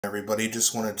Everybody,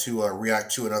 just wanted to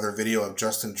react to another video of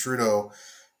Justin Trudeau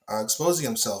exposing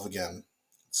himself again.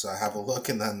 So have a look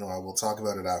and then we'll talk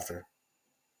about it after.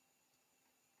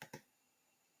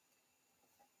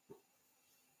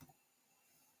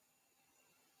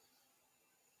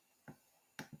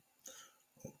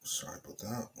 Oh, sorry about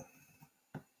that.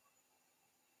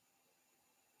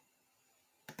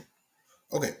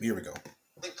 Okay, here we go.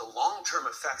 I think the long-term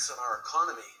effects on our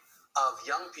economy of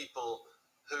young people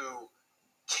who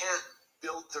can't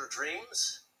build their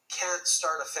dreams, can't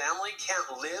start a family,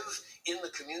 can't live in the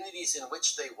communities in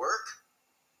which they work,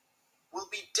 will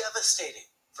be devastating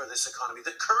for this economy.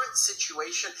 The current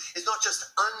situation is not just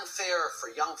unfair for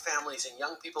young families and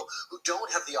young people who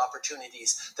don't have the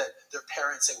opportunities that their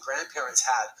parents and grandparents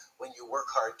had when you work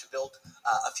hard to build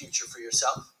a future for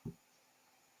yourself.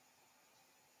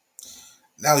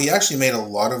 Now, he actually made a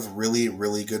lot of really,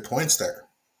 really good points there.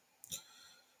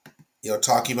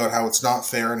 Talking about how it's not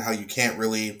fair and how you can't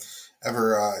really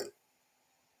ever,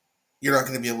 you're not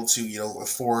going to be able to,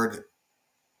 afford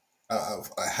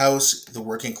a house. The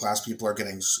working class people are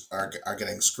getting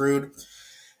screwed,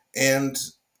 and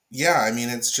yeah, I mean,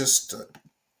 it's just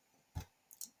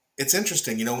it's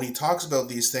interesting, when he talks about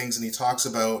these things and he talks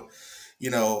about,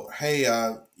 hey,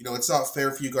 it's not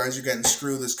fair for you guys. You're getting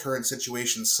screwed. This current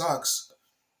situation sucks.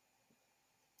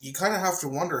 You kind of have to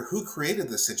wonder who created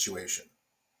this situation.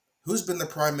 Who's been the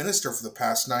prime minister for the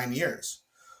past 9 years?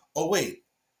 Oh, wait,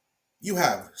 you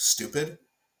have, stupid.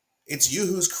 It's you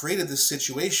who's created this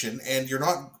situation, and you're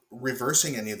not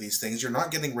reversing any of these things. You're not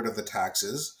getting rid of the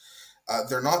taxes.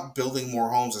 They're not building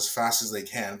more homes as fast as they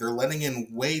can. They're letting in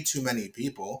way too many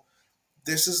people.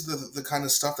 This is the kind of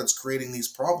stuff that's creating these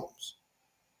problems.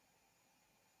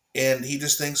 And he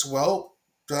just thinks, well,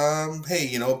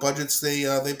 hey, budgets,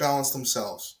 they balance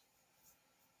themselves.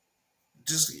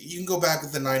 You can go back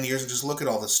with the 9 years and just look at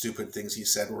all the stupid things he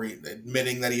said, where he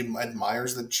admitting that he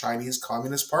admires the Chinese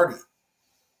Communist Party.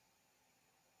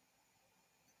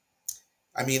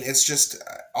 I mean, it's just,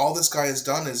 all this guy has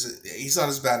done is, he's not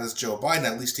as bad as Joe Biden,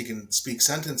 at least he can speak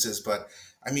sentences, but,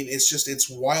 I mean, it's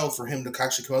wild for him to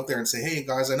actually come out there and say, hey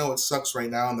guys, I know it sucks right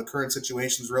now and the current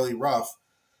situation is really rough.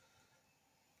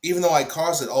 Even though I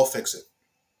caused it, I'll fix it.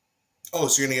 Oh,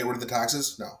 so you're going to get rid of the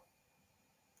taxes? No.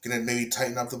 Going to maybe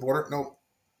tighten up the border? Nope.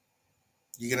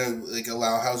 You going to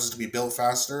allow houses to be built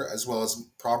faster as well as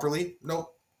properly?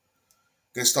 Nope.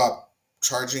 Going to stop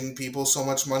charging people so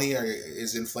much money? Or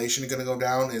is inflation going to go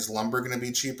down? Is lumber going to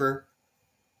be cheaper?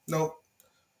 Nope.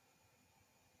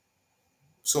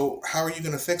 So how are you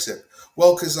going to fix it?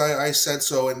 Well, because I said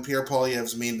so, and Pierre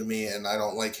Poilievre's mean to me, and I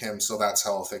don't like him, so that's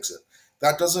how I'll fix it.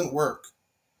 That doesn't work.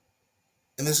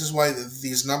 And this is why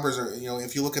these numbers are,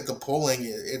 if you look at the polling,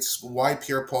 it's why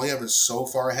Pierre Poilievre is so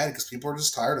far ahead, because people are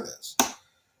just tired of this.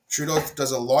 Trudeau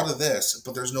does a lot of this,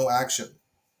 but there's no action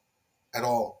at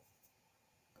all.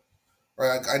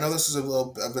 Right? I know this is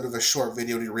a bit of a short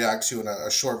video to react to, and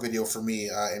a short video for me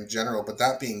in general, but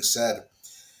that being said,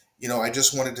 I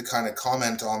just wanted to kind of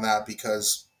comment on that,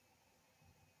 because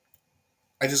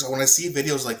when I see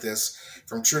videos like this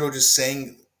from Trudeau just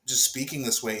speaking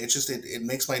this way, it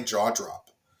makes my jaw drop.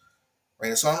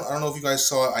 Right, so I don't know if you guys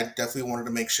saw it. I definitely wanted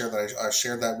to make sure that I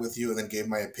shared that with you and then gave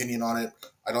my opinion on it.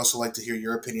 I'd also like to hear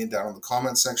your opinion down in the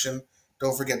comment section.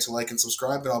 Don't forget to like and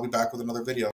subscribe, and I'll be back with another video.